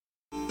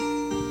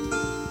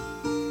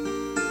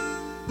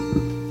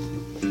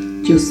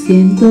Yo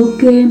siento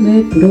que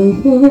me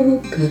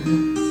provocas,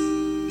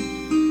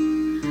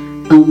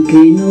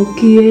 aunque no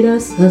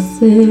quieras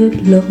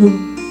hacerlo.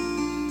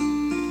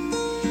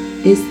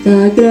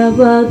 Está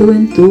grabado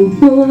en tu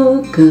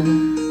boca,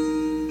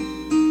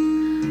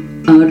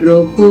 a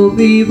rojo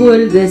vivo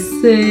el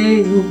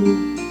deseo,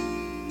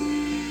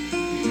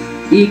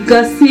 y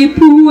casi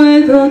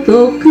puedo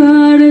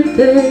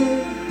tocarte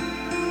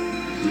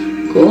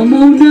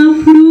como una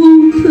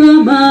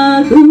fruta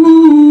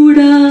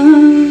madura.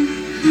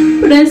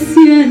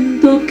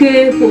 Presiento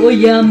que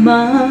voy a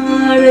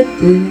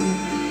amarte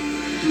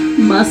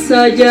más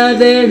allá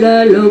de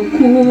la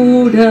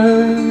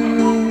locura.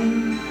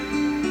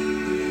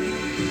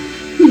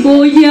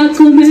 Voy a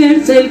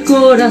comerte el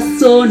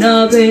corazón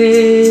a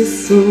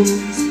besos,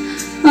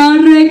 a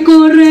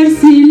recorrer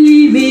sin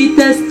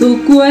límites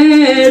tu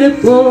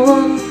cuerpo,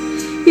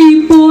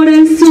 y por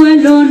el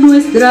suelo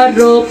nuestra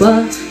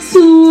ropa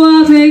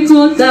suave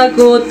gota a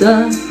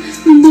gota.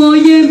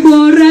 Voy a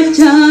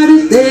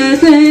emborracharte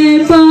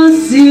de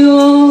pasión.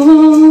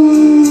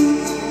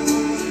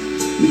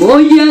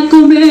 Voy a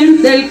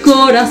comerte el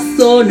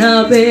corazón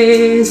a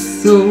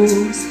besos,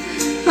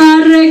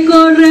 a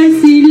recorrer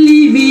sin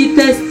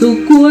límites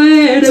tu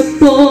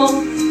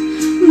cuerpo.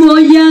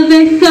 Voy a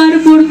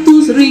dejar por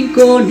tus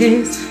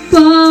rincones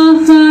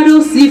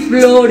pájaros y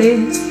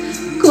flores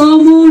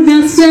como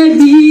una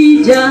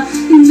semilla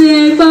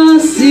de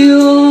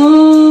pasión.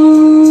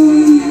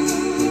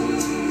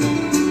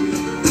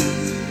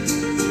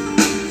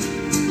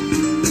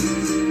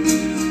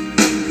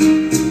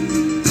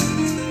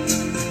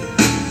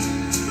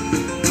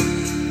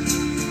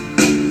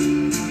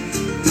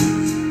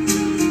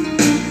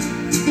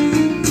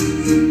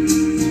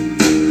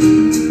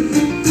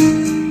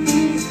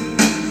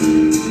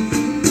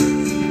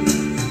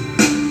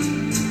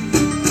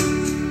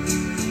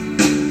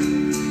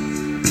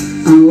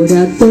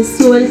 Ahora te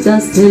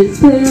sueltas el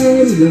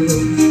pelo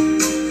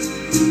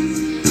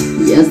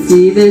y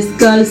así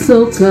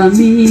descalzo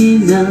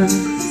caminas.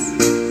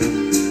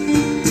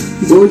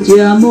 Voy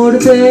a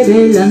morder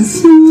el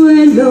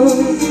anzuelo,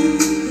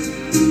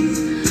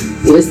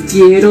 pues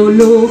quiero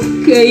lo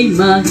que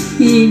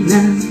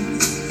imaginas.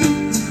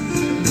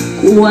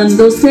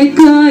 Cuando se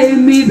cae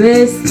mi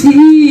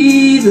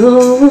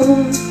vestido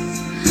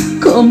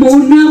como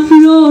una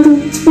flor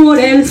por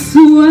el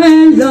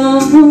suelo,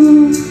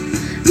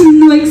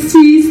 no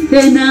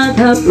existe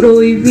nada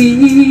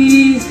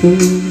prohibido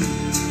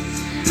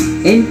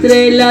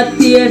entre la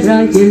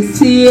tierra y el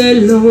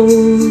cielo.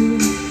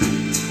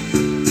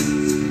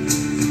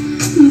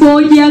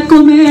 Voy a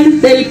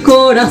comerte el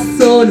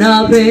corazón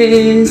a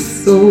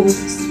besos,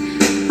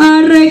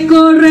 a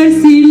recorrer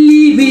sin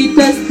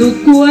límites tu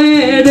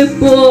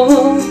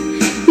cuerpo,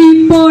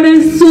 y por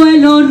el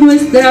suelo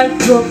nuestra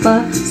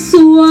ropa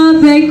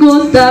suave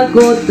gota a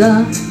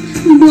gota.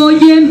 Voy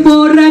a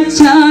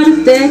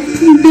emborracharte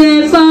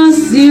de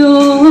pasión.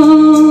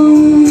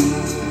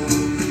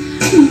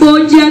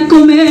 Voy a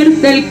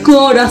comerte el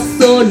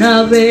corazón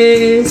a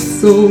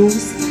besos,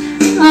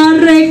 a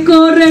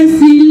recorrer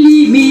sin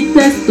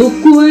límites tu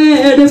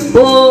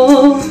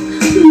cuerpo.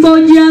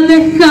 Voy a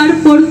dejar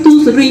por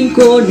tus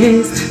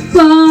rincones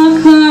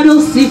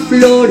pájaros y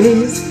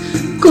flores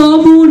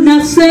como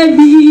una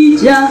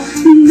semilla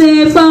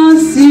de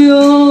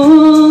pasión.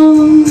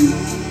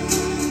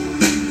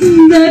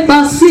 De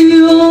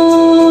pasión.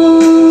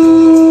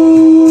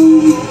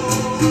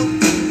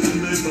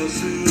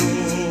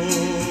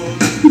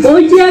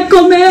 Voy a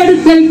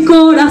comerte el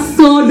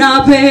corazón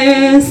a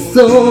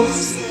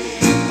besos,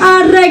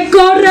 a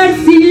recorrer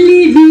sin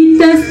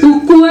límites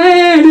tu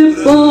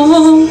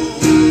cuerpo,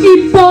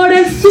 y por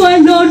el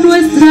suelo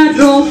nuestra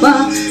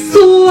ropa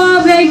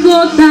suave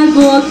gota a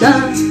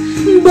gota.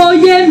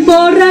 Voy a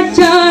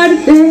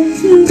emborracharte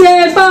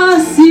de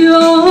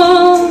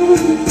pasión.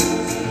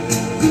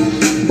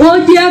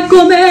 Voy a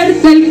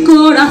comerte el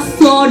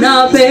corazón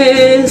a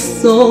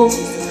besos,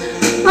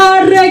 a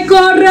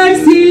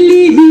recorrer sin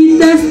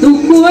límites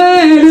tu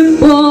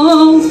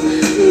cuerpo.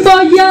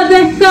 Voy a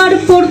dejar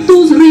por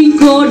tus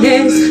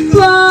rincones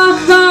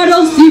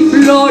pájaros y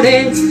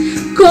flores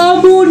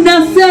como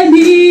una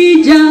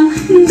semilla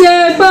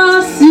de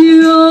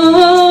pasión.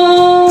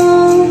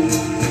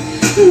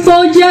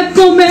 Voy a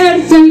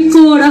comerte el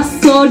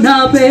corazón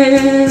a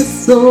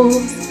besos,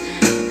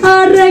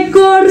 a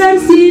recorrer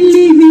sin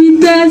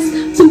límites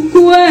tu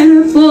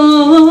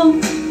cuerpo,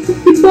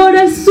 y por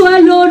el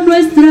suelo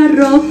nuestra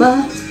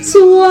ropa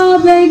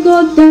suave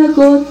gota a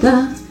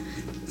gota.